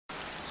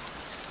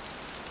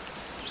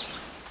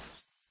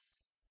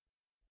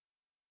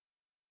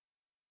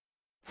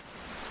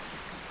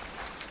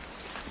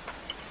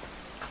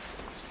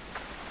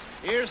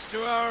Here's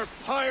to our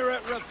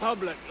pirate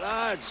republic,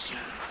 lads.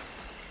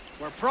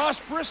 We're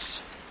prosperous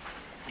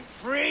and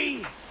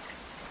free,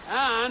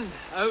 and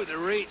out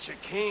of reach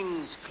of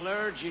kings,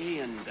 clergy,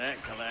 and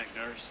debt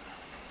collectors.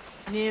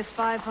 Near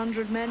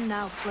 500 men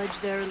now pledge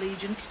their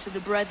allegiance to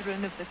the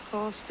Brethren of the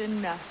Coast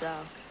in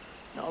Nassau.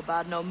 Not a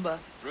bad number.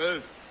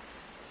 True.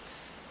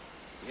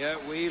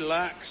 Yet we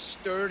lack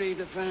sturdy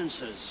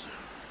defenses.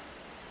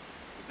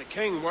 If the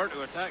king were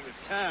to attack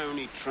the town,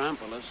 he'd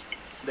trample us.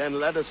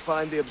 Then let us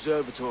find the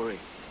observatory.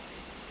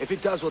 If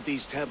it does what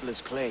these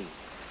Templars claim,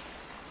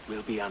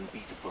 we'll be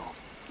unbeatable.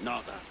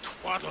 Not that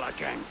twaddle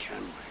again,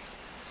 can we?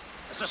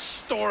 It's a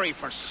story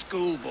for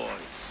schoolboys.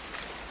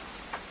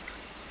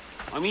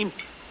 I mean,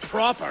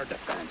 proper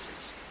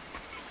defenses.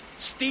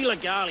 Steal a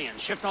galleon,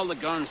 shift all the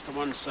guns to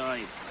one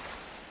side.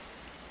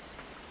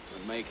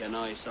 Would make a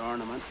nice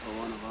ornament for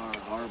one of our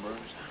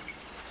harbors.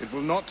 It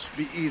will not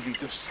be easy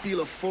to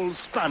steal a full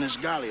Spanish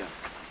galleon.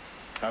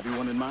 Have you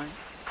one in mind?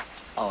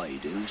 I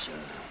do, sir.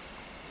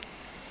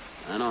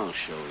 And I'll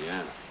show you.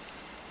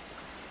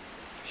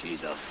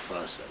 She's a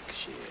fussock,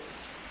 she is.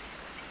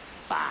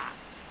 Fat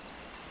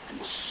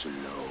and slow.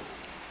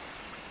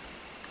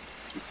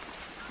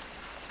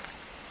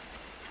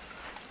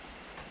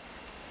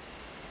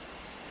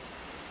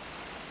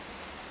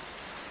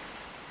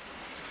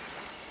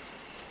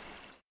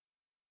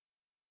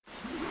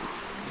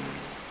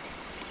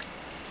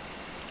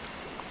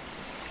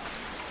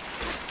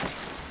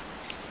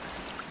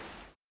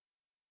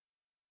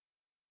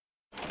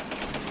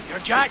 Your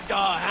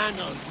jackdaw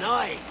handle's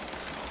nice.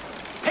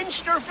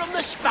 Pinched her from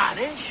the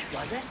Spanish,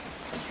 was it?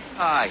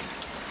 Aye.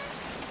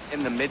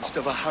 In the midst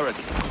of a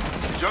hurricane.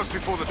 Just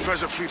before the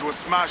treasure fleet was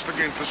smashed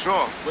against the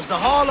shore. Was the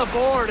haul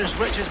aboard as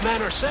rich as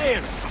men are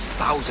saying?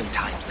 1,000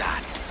 times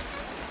that.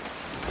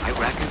 I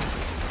reckon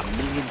 £1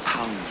 million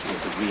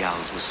worth of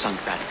reals was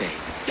sunk that day.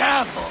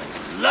 Devil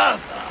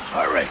love a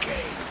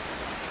hurricane.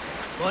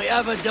 Might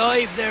have a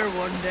dive there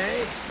one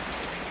day.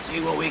 See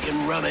what we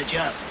can rummage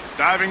up.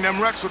 Diving them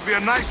wrecks would be a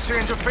nice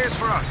change of pace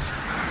for us.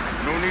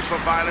 No need for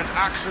violent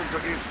actions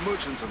against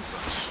merchants and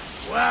such.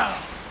 Well,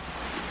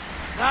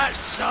 that's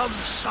some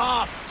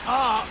soft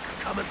talk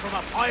coming from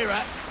a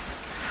pirate.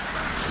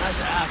 As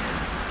it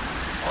happens,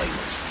 I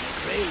mostly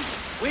agree.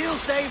 We'll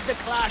save the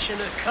clashing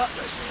of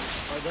cutlasses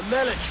for the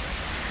military.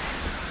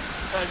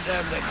 And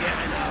them to get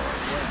in our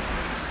way.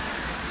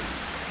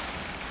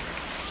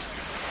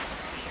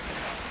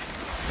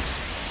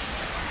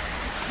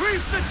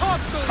 Reef the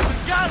topsails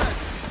and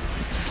gallants!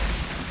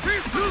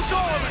 Reef loose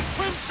all and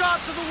trim sharp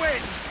to the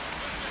wind!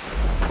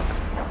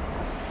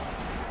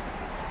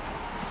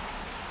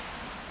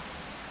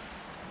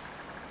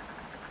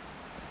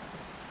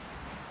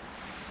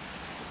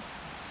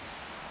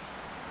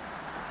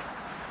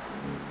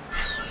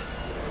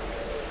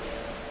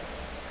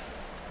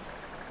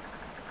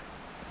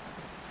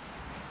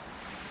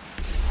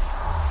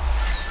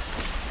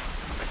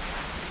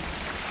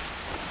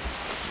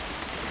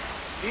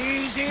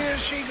 Here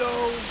she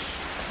goes.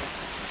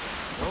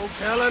 No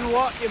telling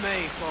what you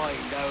may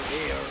find out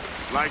here.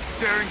 Like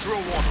staring through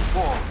a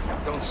waterfall.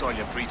 Don't soil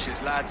your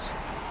breeches, lads.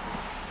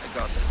 I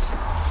got this.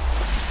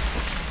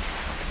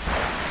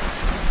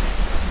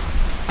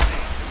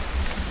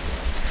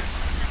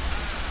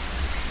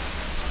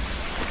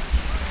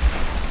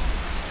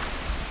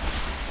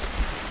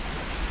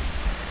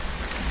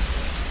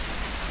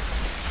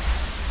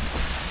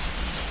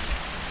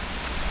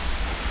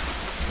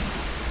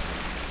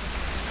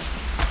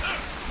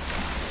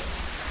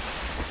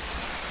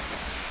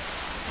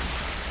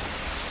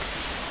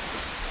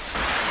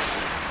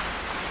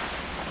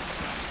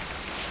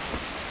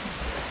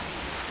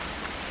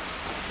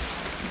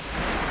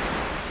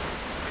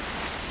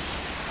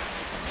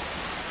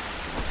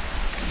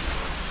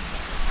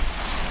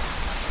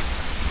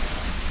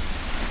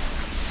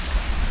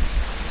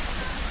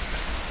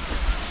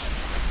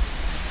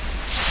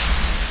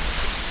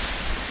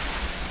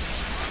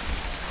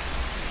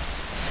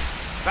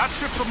 That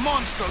ship's a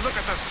monster. Look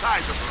at the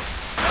size of her.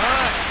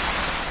 Aye.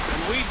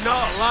 And we'd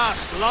not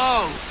last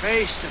long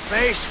face to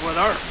face with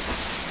her.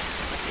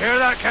 Hear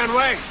that,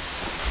 Kenway?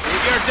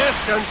 Keep your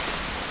distance.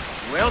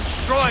 We'll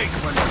strike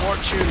when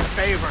fortune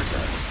favors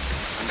us.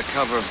 Under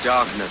cover of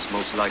darkness,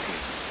 most likely.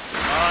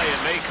 Aye,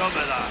 it may come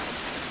to that.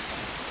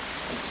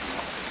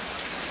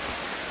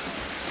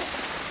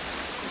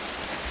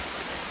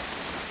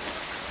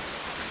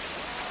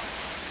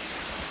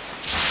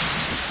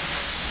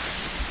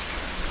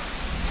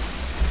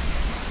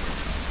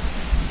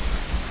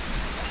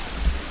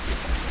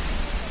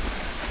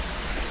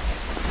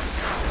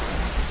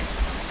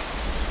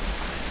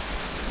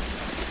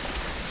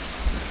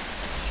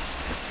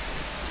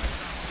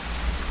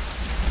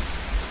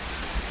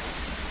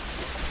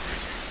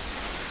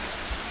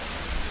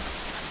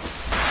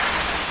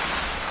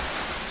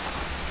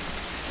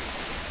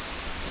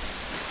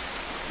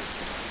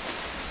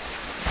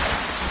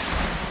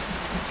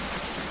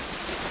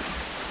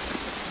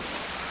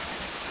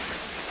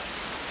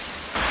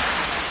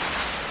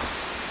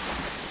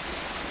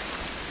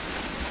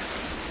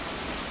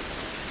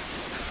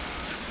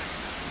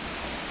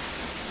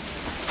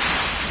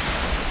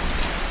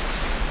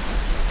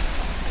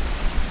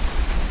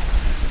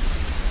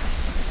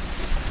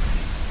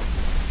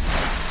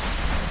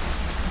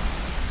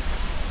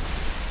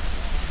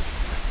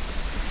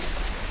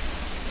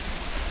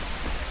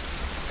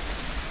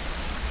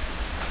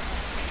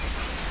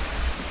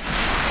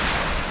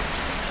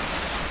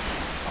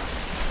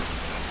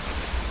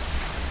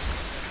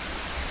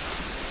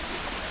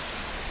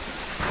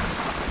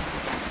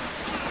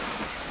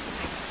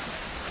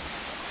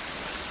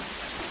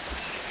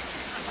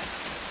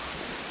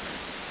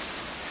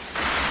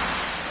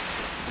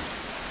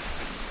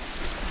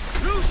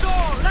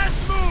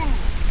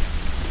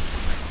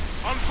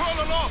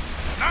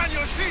 Man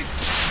your seats!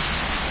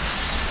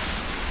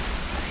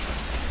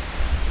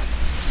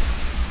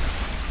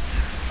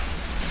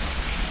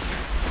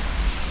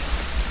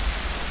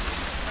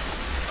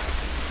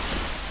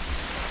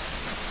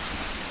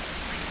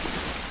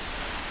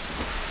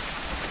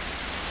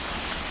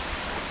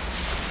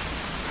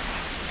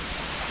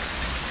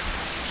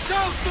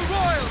 Douse the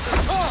royals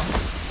and top!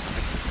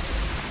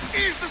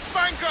 Ease the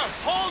spanker!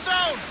 Hold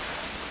down!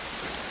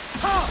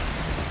 Tops!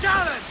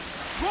 Gallants!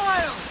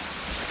 Royals!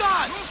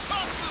 Studs! Loose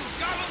topsails,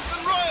 gallants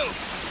and royals!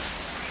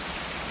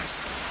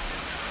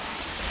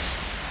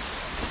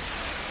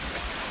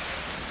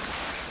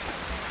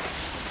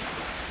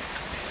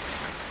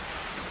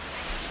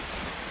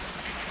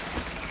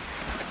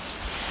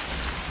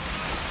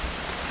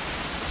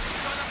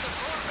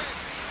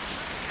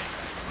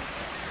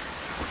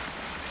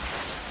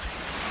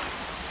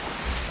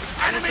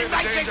 Enemy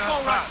making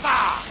for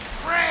Rasa!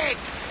 Brig!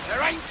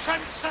 Their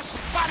ancients are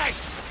Spanish!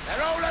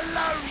 They're all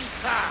alone,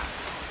 sir!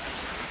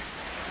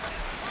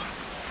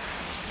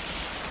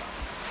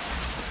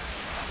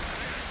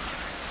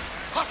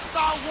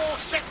 Hostile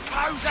warship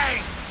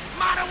closing!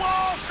 Man of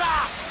war,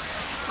 sir!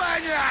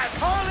 Spaniard!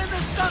 All in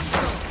the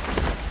stunsail!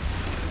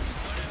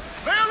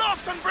 Lay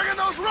aloft and bring in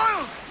those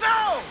royals!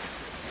 Now!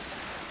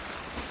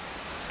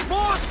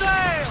 More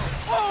sail!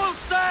 All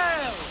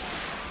sail!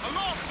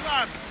 Aloft,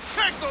 lads!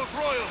 Check those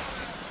royals!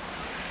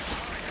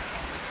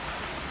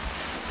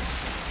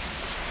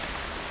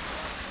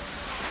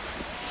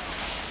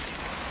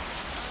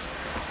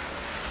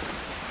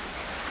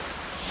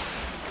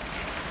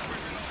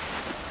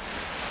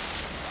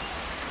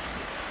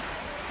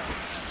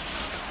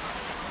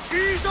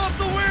 Ease off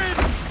the wind!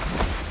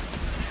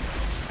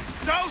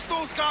 Douse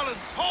those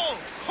gallants! Haul!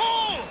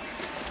 Haul!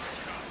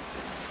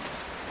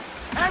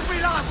 Every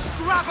last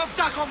scrap of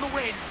duck on the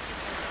wind!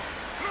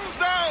 Cruise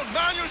down!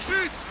 Man your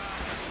sheets!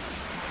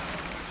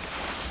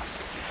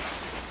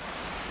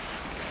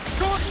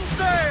 Shorten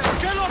sail!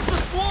 Get off the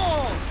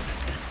squall!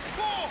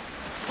 Four!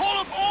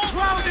 Haul up all!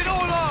 Ground it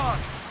all on!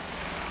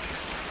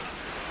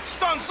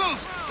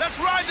 Stunsails! Let's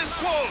ride this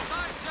squall!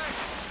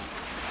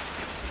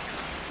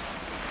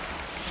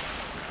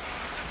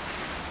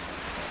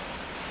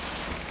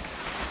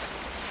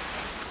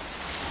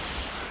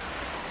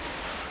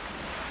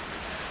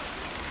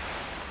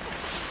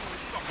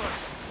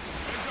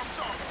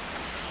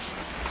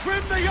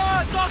 Trim the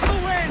yards off the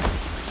wind!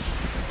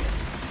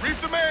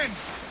 Reef the mains!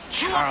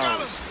 Crew up Charles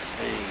gallants!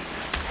 Fane.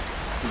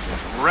 He's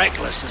as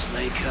reckless as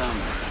they come.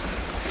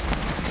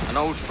 An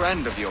old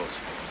friend of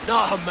yours?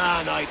 Not a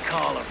man I'd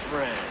call a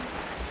friend.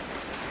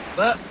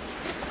 But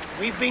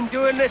we've been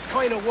doing this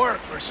kind of work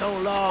for so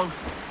long,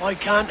 I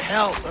can't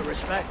help but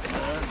respect the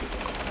man.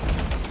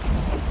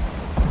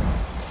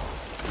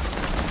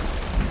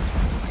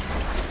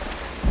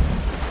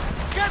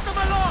 Get them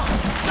along!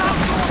 Down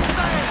all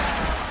sail!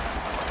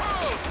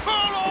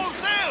 Furl all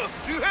sail!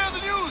 Do you hear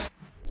the news?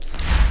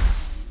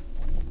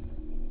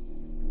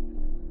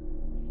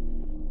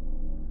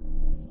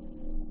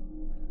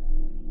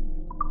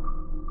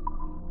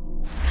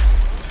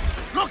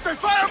 Look, they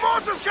fire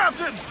mortars,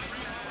 Captain!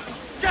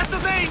 Get the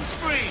mains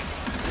free!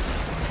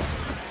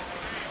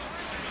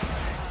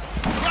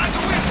 Ride the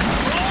wind!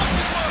 For all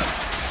this work!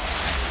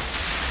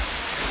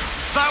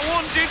 That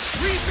one did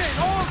sweep in,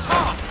 all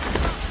top!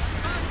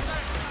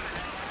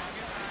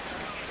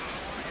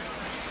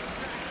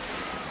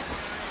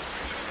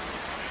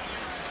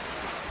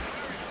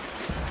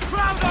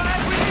 Crowd on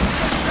every inch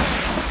of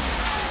sail!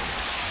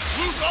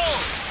 Loose all!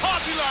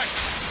 Party light!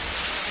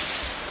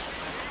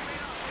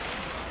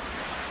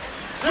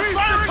 They're Reef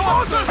firing the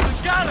topsails mortars! and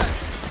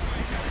gallants!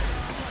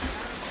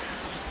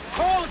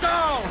 Haul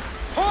down!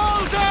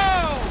 Haul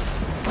down!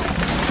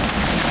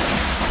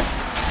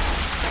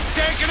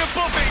 Taking a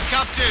buffet,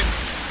 Captain!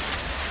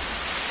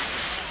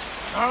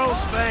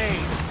 Charles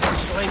Fane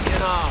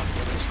slinking off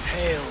with his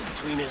tail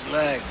between his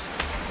legs.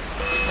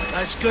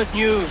 That's good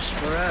news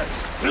for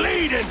us.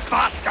 Bleeding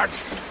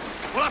bastards!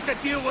 We'll have to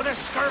deal with this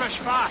skirmish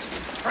fast.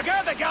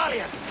 Forget the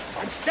galleon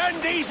and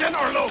send these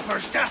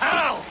interlopers to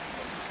hell!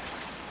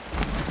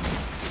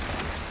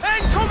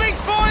 Incoming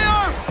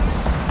fire!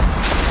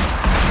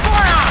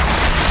 Fire!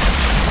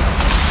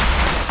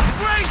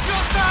 Brace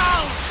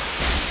yourselves!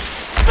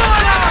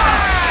 Fire!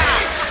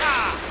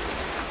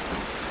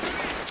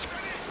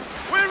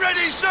 We're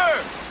ready,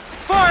 sir!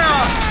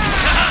 Fire!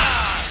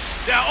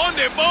 They're on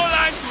the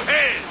bowline to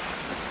hell!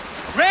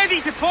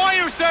 Ready to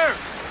fire, sir!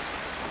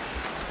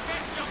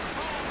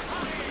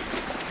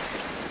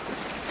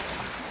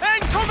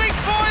 Incoming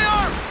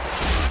fire!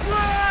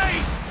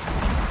 Brace!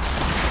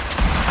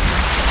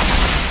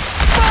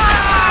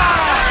 Fire!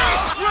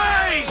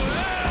 Brace!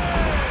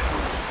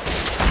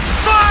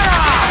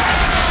 Fire!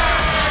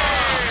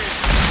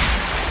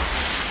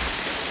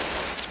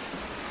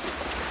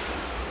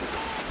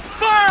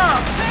 Fire!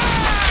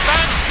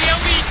 Fancy a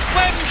wee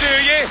swim, do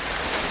you?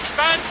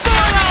 Fancy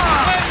a wee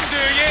swim,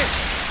 do you?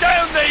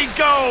 Down they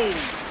go!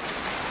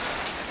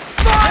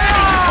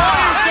 Fire!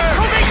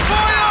 Incoming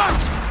fire!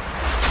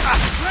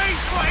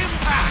 Brace for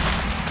impact!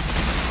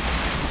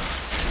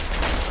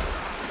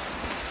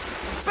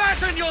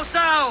 Position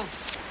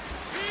yourselves!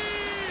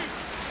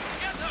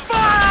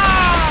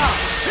 Fire!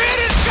 Here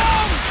it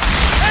comes!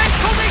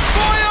 Incoming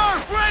fire!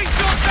 Brace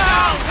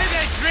yourself! Down to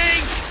the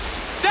drink!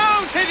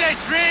 Down to the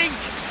drink!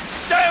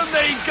 Down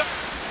they go!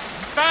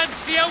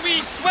 Fancy a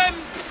wee swim?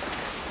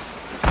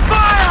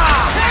 Fire!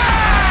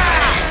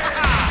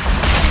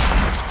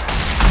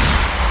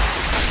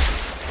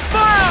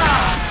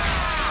 Fire!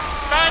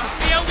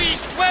 Fancy a wee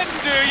swim,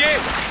 do you?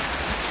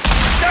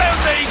 Down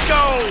they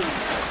go!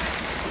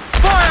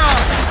 Fire!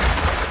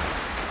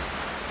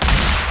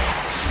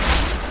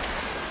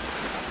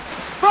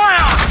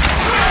 Fire!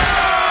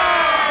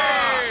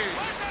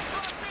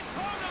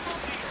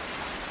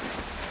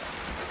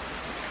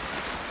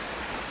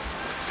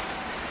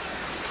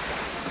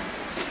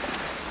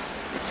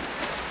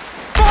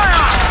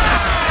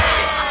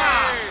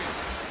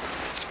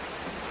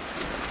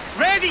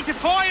 Ready to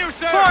fire,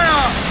 sir! Fire!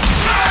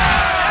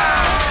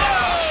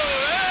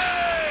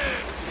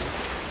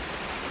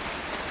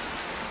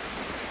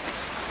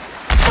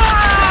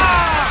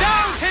 Fire!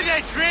 Down to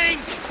the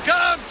drink!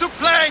 Gun to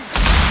planks!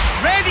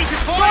 Ready to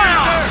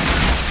fire,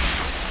 sir!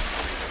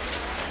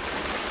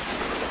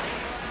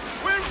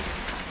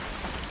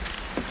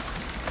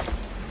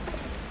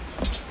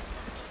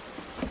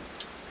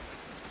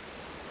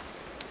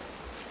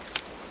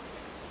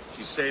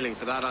 She's sailing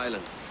for that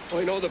island.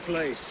 I know the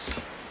place.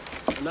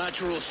 A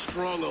natural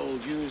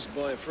stronghold used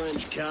by a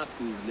French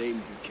captain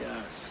named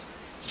Ducasse.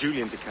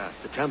 Julian Ducasse,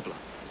 the Templar.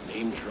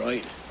 Named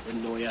right.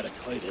 Didn't know he had a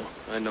title.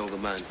 I know the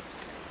man.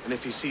 And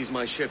if he sees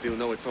my ship, he'll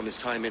know it from his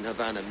time in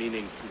Havana,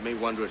 meaning he may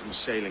wonder at who's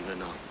sailing her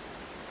now.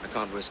 I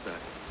can't risk that.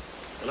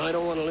 And I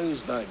don't want to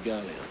lose that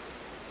galleon.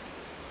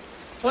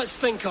 Let's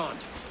think on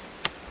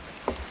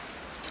it.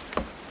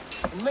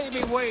 And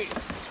maybe wait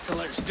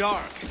till it's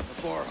dark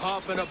before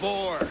hopping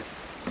aboard.